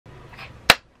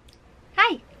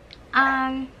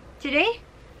Today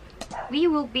we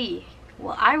will be,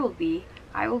 well, I will be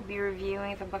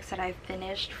reviewing the books that I've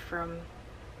finished from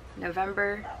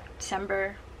November,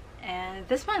 December, and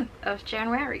this month of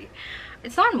January.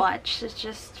 It's not much, it's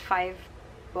just 5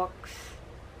 books.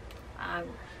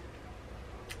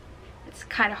 It's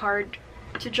kind of hard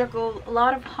to juggle a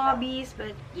lot of hobbies,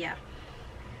 but yeah.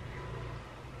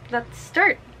 Let's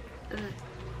start.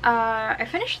 I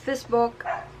finished this book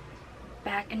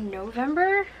back in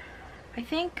November, I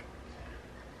think.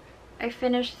 I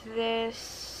finished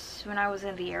this when I was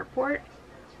in the airport.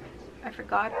 I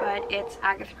forgot, but it's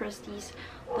Agatha Christie's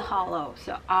The Hollow.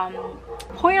 So,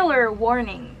 spoiler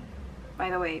warning, by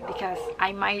the way, because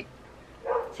I might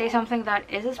say something that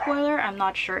is a spoiler. I'm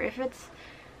not sure if it's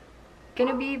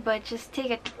gonna be, but just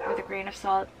take it with a grain of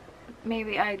salt.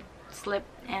 Maybe I slip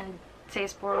and say a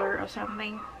spoiler or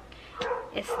something.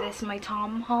 Is this my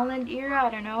Tom Holland era? I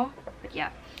don't know, but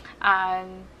yeah. I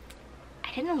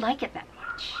didn't like it that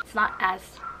much. It's not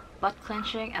as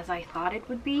butt-clenching as I thought it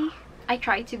would be. I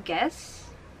tried to guess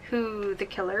who the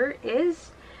killer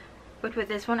is, but with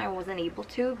this one I wasn't able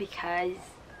to, because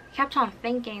I kept on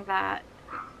thinking that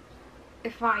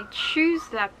if I choose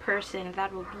that person,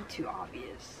 that will be too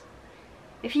obvious.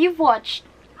 If you watched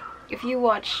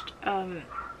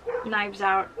Knives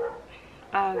Out,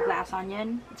 Glass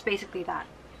Onion, it's basically that.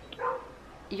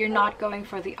 You're not going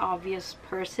for the obvious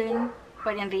person,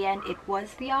 but in the end it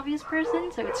was the obvious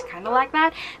person, so it's kind of like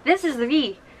that. This is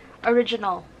the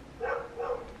original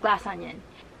Glass Onion.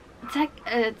 It's like,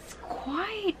 it's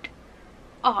quite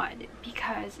odd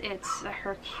because it's a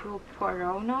Hercule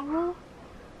Poirot novel,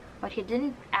 but he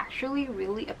didn't actually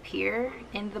really appear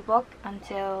in the book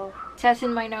until, it says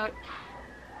in my note,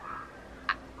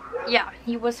 yeah,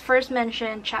 he was first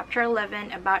mentioned chapter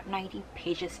 11, about 90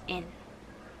 pages in.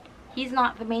 He's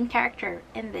not the main character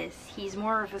in this. He's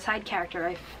more of a side character,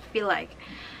 I feel like.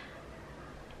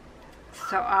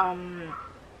 So,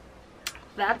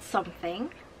 that's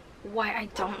something. Why I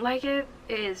don't like it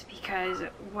is because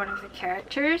one of the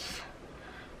characters,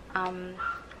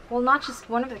 well, not just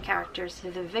one of the characters,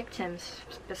 the victims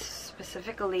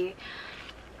specifically,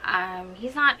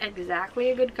 he's not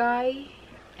exactly a good guy,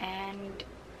 and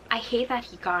I hate that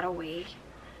he got away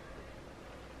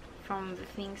from the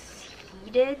things he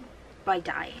did by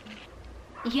dying.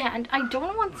 Yeah, and I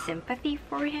don't want sympathy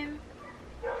for him.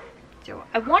 So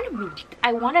I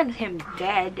wanted him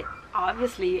dead,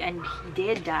 obviously, and he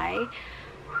did die.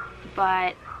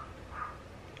 But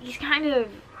he's kind of,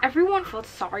 everyone felt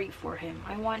sorry for him.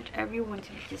 I want everyone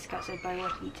to be disgusted by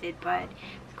what he did, but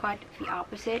it's quite the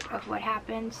opposite of what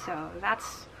happened. So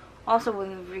that's also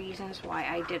one of the reasons why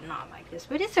I did not like this.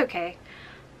 But it's okay.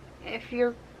 If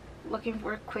you're looking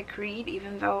for a quick read,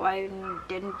 even though I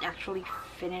didn't actually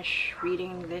finish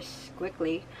reading this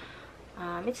quickly,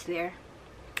 it's there.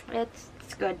 It's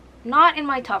good. Not in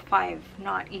my top 5,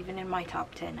 not even in my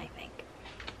top 10, I think.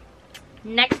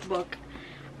 Next book,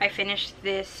 I finished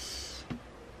this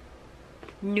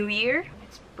New Year.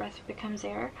 Its Breath Becomes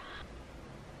Air.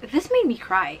 This made me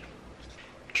cry.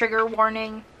 Trigger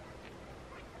warning.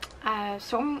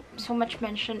 So much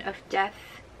mention of death,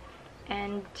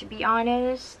 and to be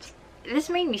honest, this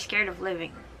made me scared of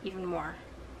living even more.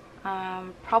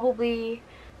 Probably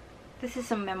this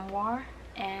is a memoir,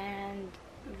 and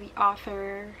the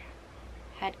author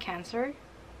had cancer,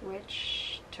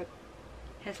 which took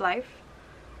his life.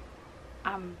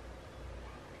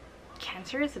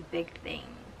 Cancer is a big thing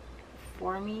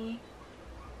for me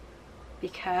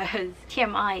because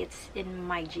TMI, it's in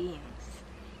my genes.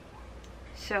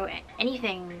 So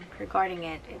anything regarding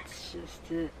it, it's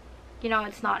just, you know,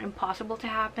 it's not impossible to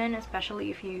happen,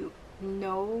 especially if you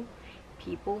know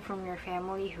people from your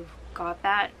family who've got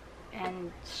that,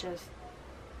 and it's just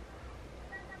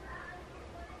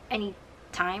any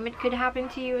time it could happen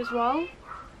to you as well.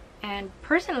 And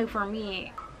personally for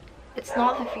me, it's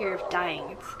not the fear of dying,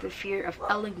 it's the fear of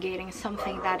elongating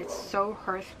something that is so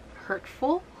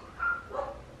hurtful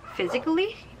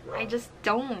physically. I just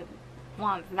don't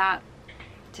want that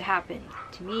to happen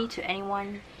to me, to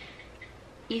anyone,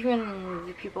 even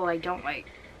the people I don't like.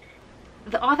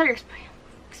 The author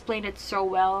explained it so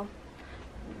well,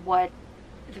 what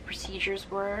the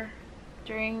procedures were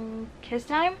during his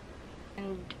time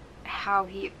and how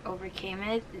he overcame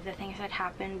it, the things that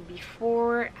happened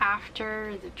before,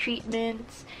 after, the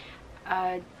treatments,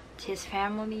 his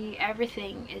family,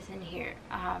 everything is in here.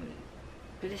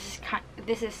 But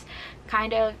this is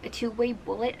kind of a two-way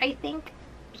bullet, I think,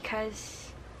 because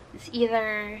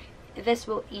this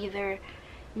will either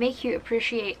make you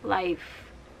appreciate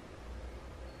life,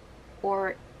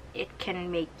 or it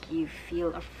can make you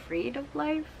feel afraid of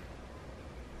life.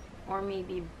 or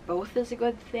maybe both is a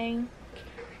good thing.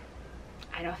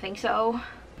 I don't think so.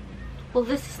 Well,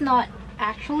 this is not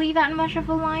actually that much of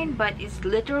a line, but it's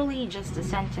literally just a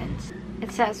sentence.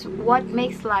 It says, what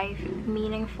makes life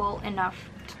meaningful enough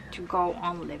to go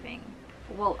on living?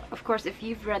 Well, of course, if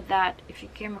you've read that, if you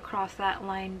came across that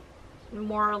line,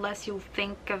 more or less you'll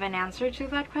think of an answer to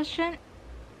that question.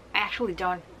 I actually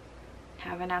don't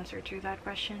have an answer to that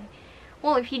question.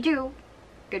 Well, if you do,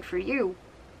 good for you.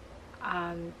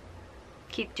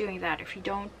 Keep doing that. If you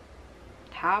don't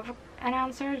have an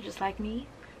answer, just like me,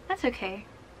 that's okay.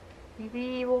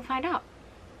 Maybe we'll find out.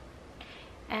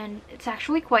 And it's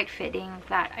actually quite fitting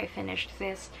that I finished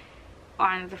this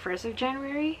on the 1st of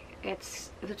January.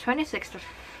 It's the 26th of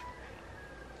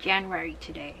January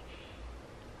today.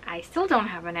 I still don't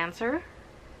have an answer,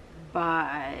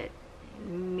 but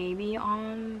maybe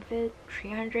on the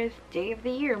 300th day of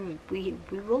the year we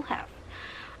will have.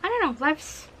 I don't know,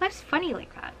 life's funny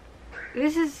like that.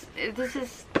 This is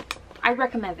I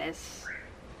recommend this.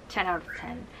 10 out of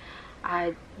 10.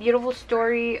 A beautiful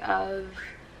story of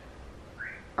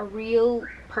a real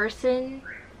person.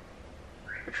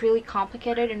 It's really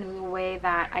complicated in a way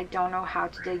that I don't know how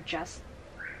to digest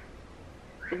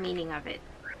the meaning of it.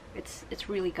 It's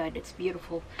really good. It's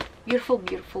beautiful. Beautiful,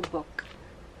 beautiful book.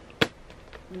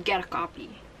 Get a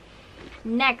copy.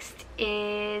 Next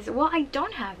is, well, I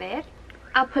don't have it.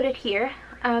 I'll put it here.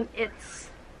 It's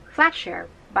FLATSHARE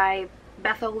by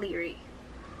Beth O'Leary.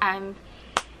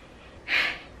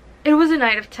 It was a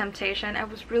night of temptation. I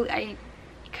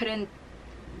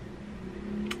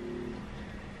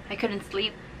couldn't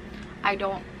sleep. I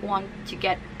don't want to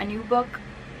get a new book,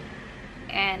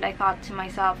 and I thought to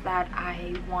myself that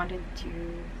I wanted to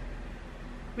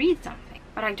read something,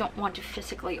 but I don't want to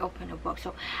physically open a book.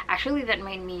 So actually that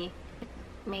made me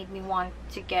want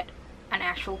to get an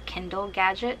actual Kindle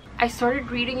gadget. I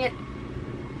started reading it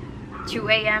 2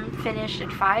 a.m. finished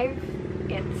at 5.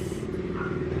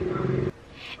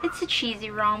 It's a cheesy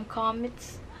rom-com.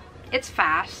 It's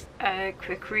fast, a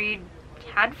quick read.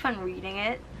 Had fun reading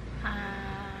it.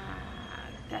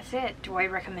 That's it. Do I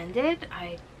recommend it?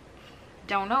 I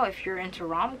don't know. If you're into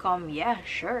rom-com, yeah,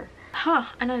 sure.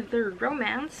 Another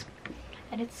romance,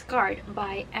 and it's Scarred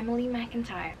by Emily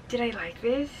McIntyre. Did I like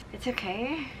this? It's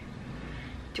okay.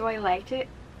 Do I like it?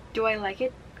 Do I like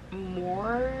it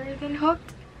more than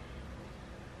Hooked?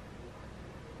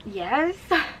 Yes.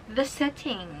 The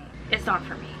setting is not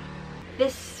for me.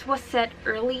 This was set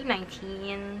early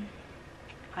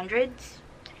 1900s.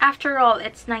 After all,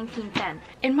 it's 1910.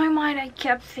 In my mind, I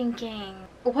kept thinking,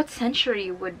 what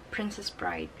century would Princess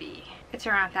Bride be? It's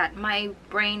around that. My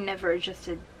brain never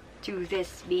adjusted to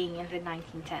this being in the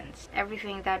 1910s.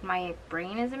 Everything that my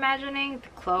brain is imagining, the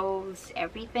clothes,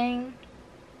 everything,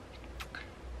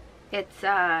 it's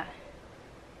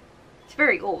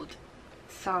very old.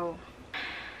 So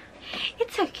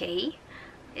it's okay.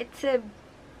 It's a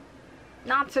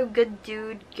not so good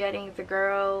dude getting the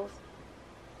girls.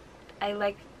 I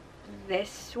like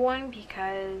this one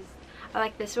because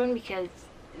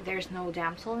there's no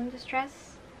damsel in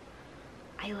distress.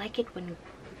 I like it when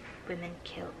women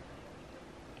kill.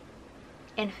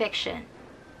 In fiction.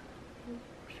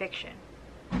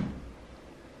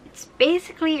 It's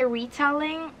basically a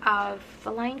retelling of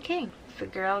The Lion King. The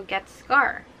girl gets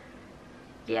Scar.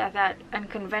 Yeah, that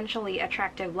unconventionally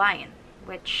attractive lion,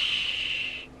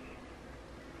 which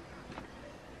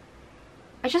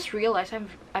I just realized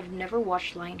I've never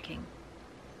watched Lion King.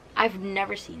 I've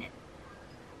never seen it.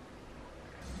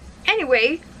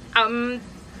 Anyway,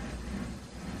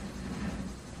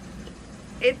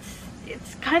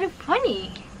 it's kind of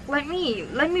funny. Let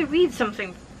me read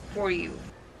something for you.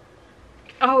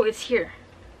 Oh, it's here.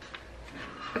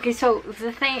 Okay, so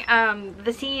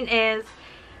the scene is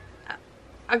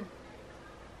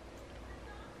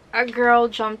a girl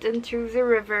jumped into the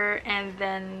river, and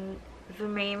then the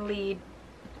main lead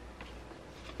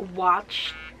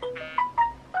watched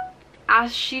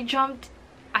as she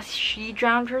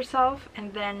drowned herself,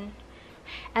 and then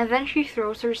she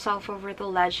throws herself over the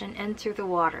ledge and into the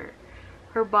water,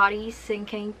 her body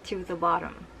sinking to the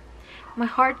bottom. My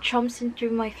heart jumps into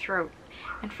my throat,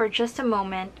 and for just a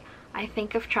moment I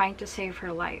think of trying to save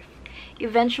her life.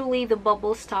 Eventually the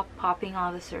bubbles stop popping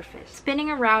on the surface. Spinning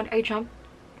around, I jump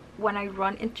when I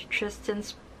run into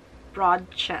Tristan's broad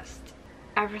chest.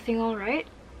 "Everything all right?"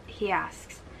 he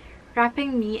asks,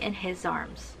 wrapping me in his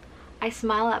arms. I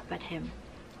smile up at him.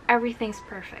 Everything's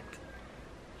perfect.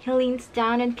 He leans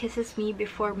down and kisses me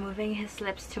before moving his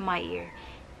lips to my ear.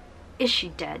 "Is she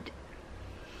dead?"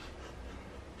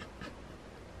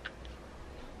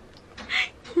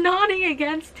 Nodding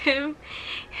against him.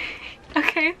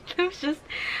 Okay,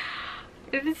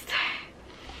 If it's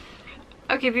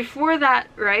okay, before that,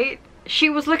 right? She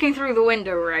was looking through the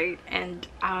window, right? And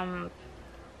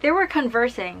they were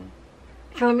conversing.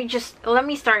 So let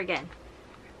me start again.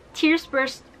 Tears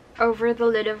burst over the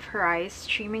lid of her eyes,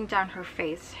 streaming down her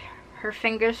face, her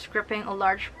fingers gripping a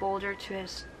large boulder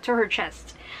to her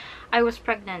chest. "I was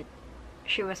pregnant,"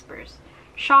 she whispers.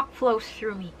 Shock flows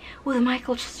through me. "With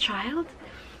Michael's child?"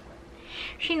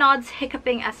 She nods,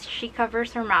 hiccuping as she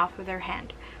covers her mouth with her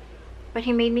hand. "But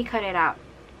he made me cut it out.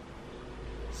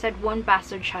 Said one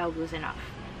bastard child was enough."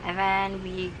 And then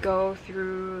we go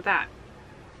through that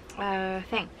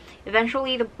thing.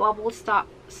 Eventually the bubbles stop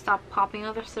popping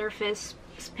on the surface,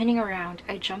 spinning around.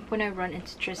 I jump when I run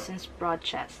into Tristan's broad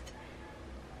chest.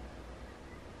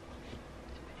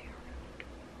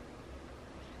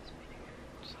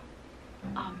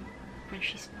 When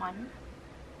she spun,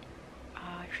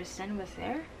 Tristan was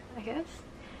there, I guess.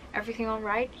 "Everything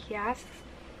alright?" he asks,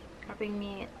 cupping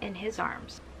me in his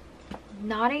arms.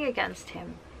 Nodding against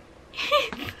him, he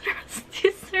thrusts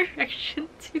his erection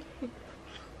to me.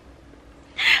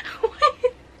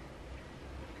 What?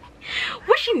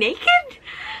 Was she naked?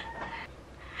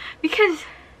 Because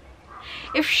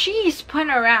if she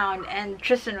spun around and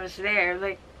Tristan was there,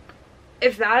 like,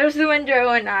 if that was the window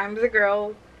and I'm the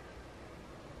girl,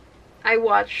 I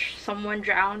watch someone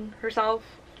drown herself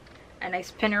and I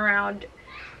spin around,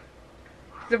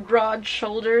 the broad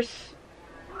shoulders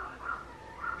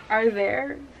are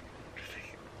there,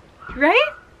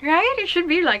 right? It should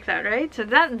be like that, right? So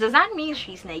does that mean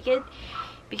she's naked?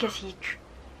 Because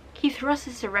he thrusts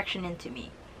his erection into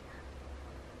me.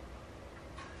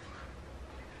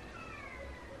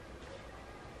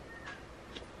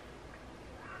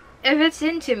 If it's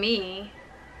into me,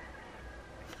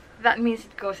 that means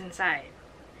it goes inside.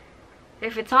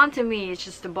 If it's onto me, it's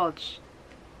just a bulge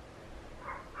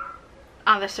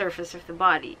on the surface of the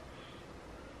body.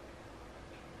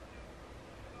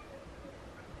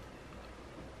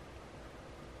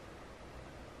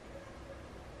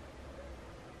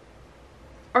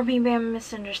 Or maybe I'm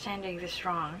misunderstanding this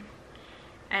wrong,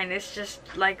 and it's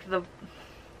just like the...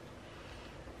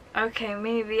 Okay,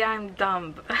 maybe I'm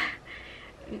dumb.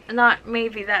 Not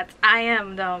maybe that's... I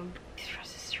am dumb.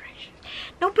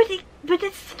 No, but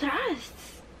it's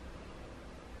thrusts.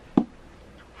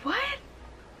 What?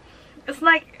 It's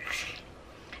like...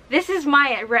 This is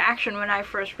my reaction when I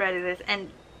first read this,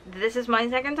 and this is my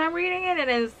second time reading it, and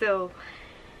it's still...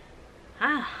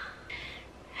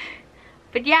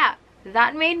 But yeah,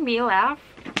 that made me laugh.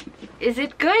 Is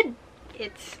it good?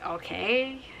 It's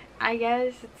okay, I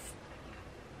guess.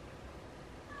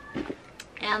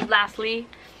 And lastly,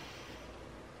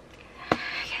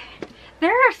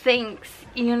 there are things,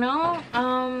 you know,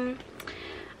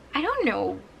 I don't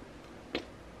know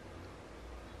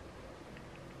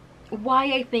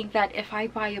why I think that if I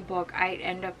buy a book, I'd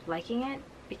end up liking it,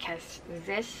 because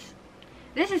this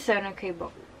is an okay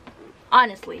book.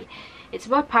 Honestly, it's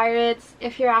about pirates.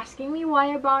 If you're asking me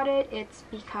why I bought it, it's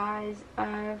because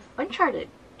of Uncharted.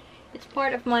 It's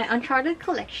part of my Uncharted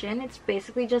collection. It's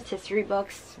basically just history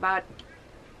books about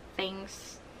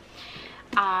things.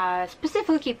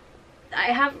 Specifically,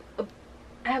 I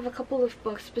have a couple of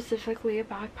books specifically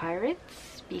about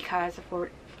pirates, because of what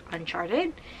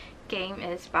Uncharted game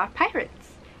is about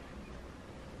pirates.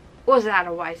 Was that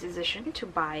a wise decision to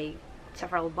buy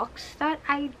several books that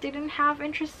I didn't have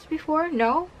interests before?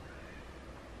 No.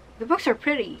 The books are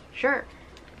pretty, sure.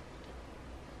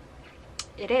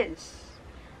 It is.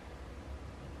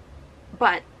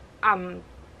 But,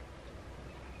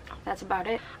 that's about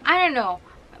it. I don't know.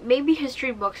 Maybe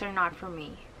history books are not for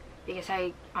me, because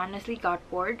I honestly got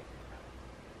bored.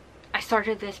 I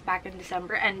started this back in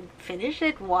December and finished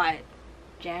it, what,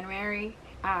 January?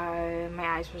 My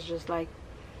eyes was just like,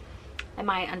 am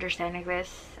I understanding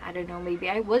this? I don't know, maybe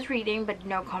I was reading but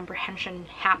no comprehension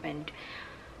happened.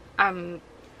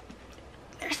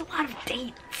 There's a lot of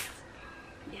dates,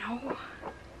 you know?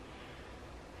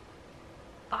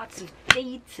 Lots of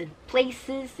dates and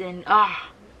places, and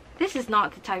this is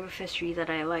not the type of history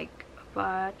that I like.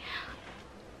 But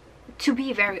to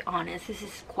be very honest, this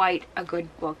is quite a good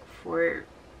book for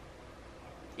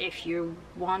if you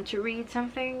want to read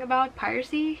something about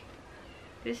piracy.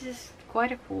 This is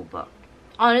quite a cool book.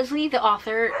 Honestly, the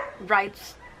author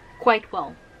writes quite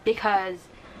well, because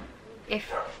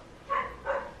if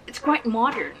it's quite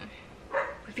modern.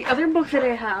 The other book that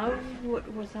I have,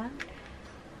 what was that?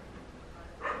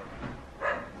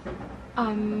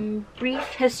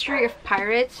 Brief History of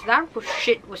Pirates. That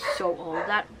shit was so old.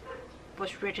 That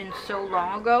was written so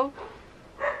long ago.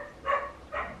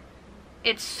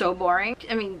 It's so boring.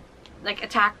 I mean, like,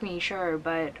 Attack Me, sure,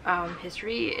 but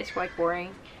history is quite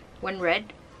boring. when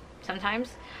read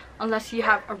sometimes, unless you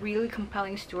have a really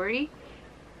compelling story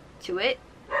to it.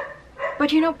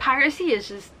 But you know, piracy is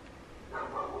just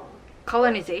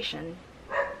colonization.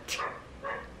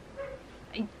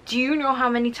 Do you know how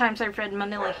many times I've read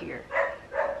Manila here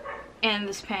and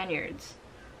the Spaniards?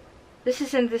 This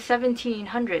is in the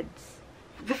 1700s.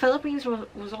 The Philippines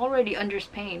was already under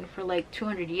Spain for like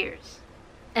 200 years.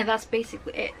 And that's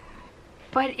basically it.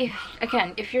 But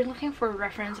if you're looking for a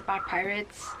reference about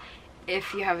pirates,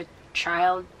 if you have a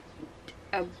child,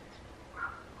 a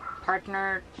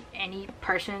partner, any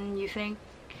person you think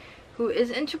who is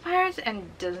into pirates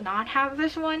and does not have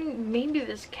this one, maybe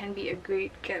this can be a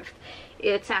great gift.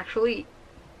 It's actually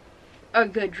a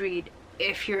good read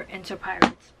if you're into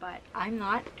pirates, but I'm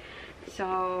not.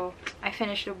 So I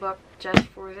finished the book just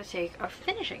for the sake of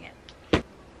finishing it.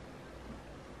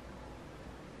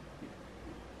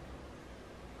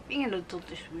 Being an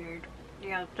adult is weird.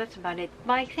 Yeah, that's about it.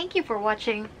 Bye. Thank you for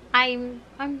watching. I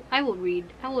will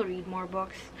read more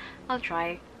books. I'll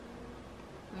try.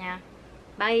 Yeah.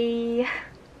 Bye.